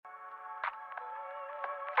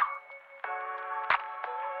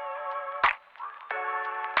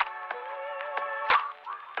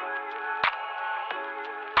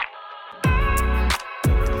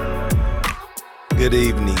Good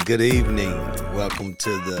evening. Good evening. Welcome to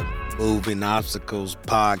the Moving Obstacles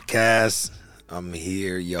podcast. I'm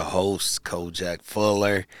here, your host, Kojak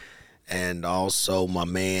Fuller, and also my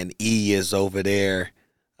man E is over there.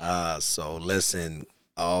 So listen,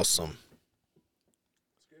 awesome.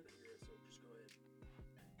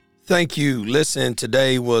 Thank you. Listen,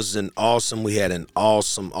 today was we had an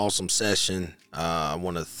awesome session. I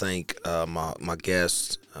want to thank my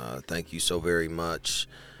guest. Thank you so very much,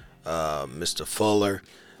 Mr. Fuller.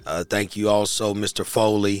 Thank you also, Mr.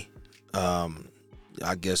 Foley.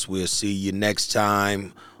 I guess we'll see you next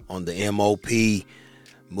time on the MOP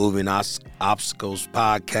Moving Obstacles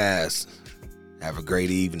podcast. Have a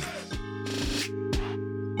great evening.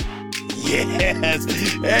 Yes.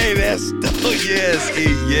 Hey, that's yes.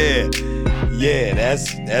 Yeah.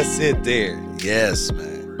 That's it there. Yes, man.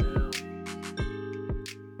 Okay,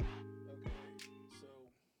 so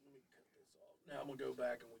let me cut this off. Now I'm gonna go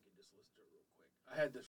back and we can just listen to it real quick. I had this